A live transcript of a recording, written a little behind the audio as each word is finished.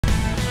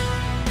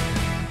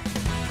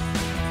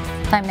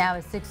Time now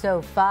is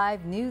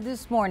 6:05. New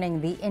this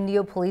morning, the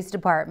Indio Police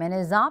Department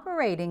is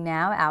operating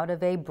now out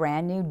of a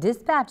brand new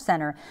dispatch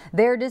center.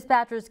 Their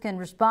dispatchers can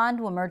respond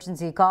to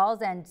emergency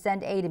calls and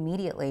send aid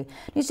immediately.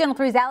 News Channel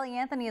 3's Allie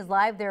Anthony is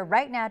live there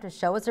right now to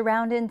show us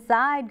around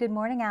inside. Good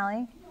morning,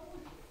 Allie.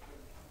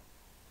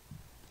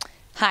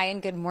 Hi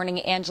and good morning,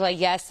 Angela.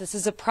 Yes, this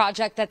is a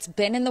project that's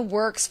been in the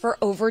works for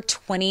over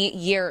 20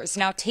 years.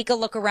 Now take a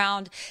look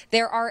around.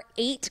 There are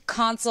 8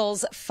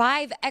 consoles,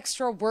 5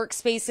 extra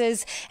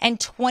workspaces, and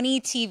 20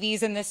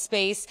 TVs in this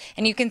space.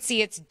 And you can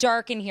see it's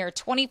dark in here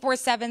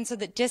 24/7 so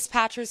that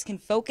dispatchers can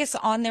focus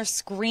on their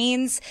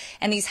screens.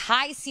 And these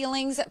high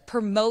ceilings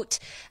promote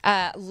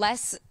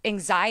less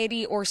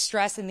anxiety or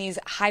stress in these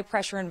high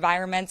pressure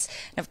environments.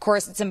 And of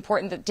course, it's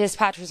important that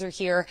dispatchers are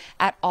here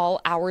at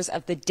all hours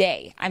of the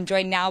day. I'm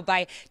joined now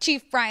by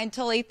Chief Brian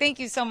Tully. Thank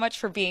you so much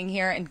for being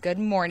here and good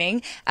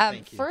morning.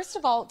 First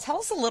of all, tell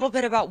us a little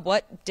bit about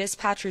what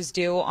dispatchers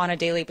do on a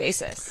daily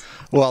basis.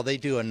 Well, they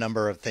do a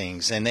number of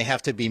things and they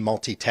have to be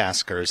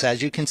multitaskers.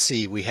 As you can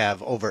see, we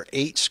have over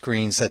 8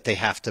 screens that they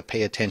have to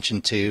pay attention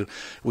to.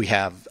 We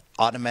have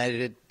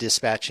automated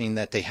dispatching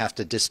that they have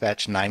to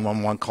dispatch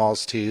 911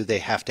 calls to. They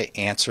have to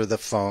answer the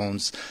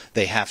phones.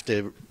 They have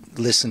to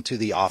listen to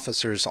the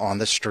officers on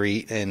the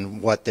street and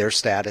what their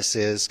status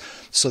is.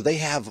 So they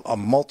have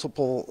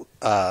multiple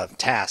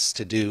tasks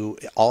to do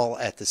all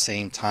at the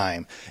same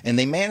time. And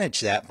they manage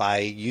that by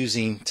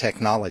using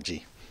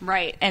technology.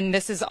 Right, and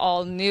this is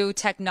all new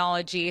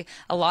technology,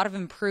 a lot of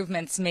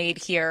improvements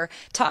made here.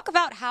 Talk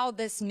about how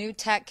this new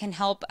tech can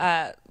help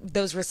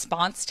those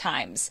response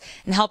times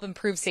and help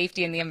improve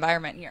safety in the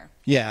environment here.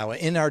 Yeah,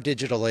 in our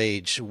digital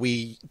age,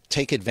 we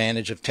take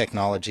advantage of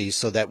technology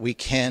so that we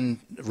can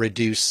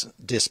reduce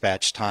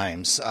dispatch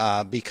times.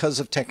 Because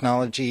of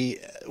technology,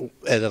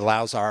 it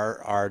allows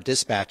our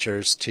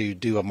dispatchers to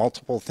do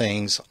multiple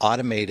things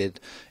automated,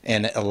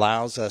 and it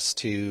allows us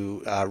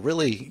to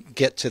really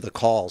get to the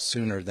calls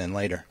sooner than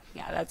later.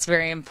 Yeah, that's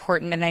very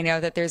important. And I know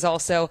that there's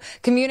also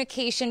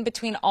communication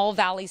between all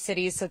Valley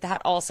cities, so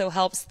that also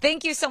helps.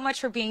 Thank you so much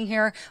for being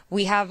here.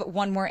 We have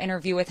one more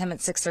interview with him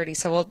at 6:30,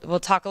 so we'll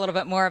talk a little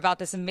bit more about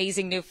this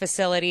amazing new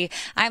facility.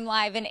 I'm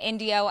live in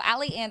Indio.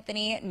 Allie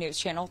Anthony, News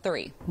Channel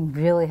 3. You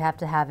really have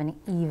to have an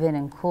even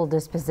and cool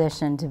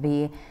disposition to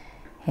be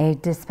a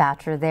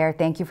dispatcher there.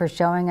 Thank you for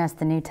showing us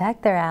the new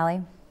tech there,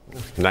 Allie.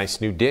 Nice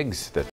new digs that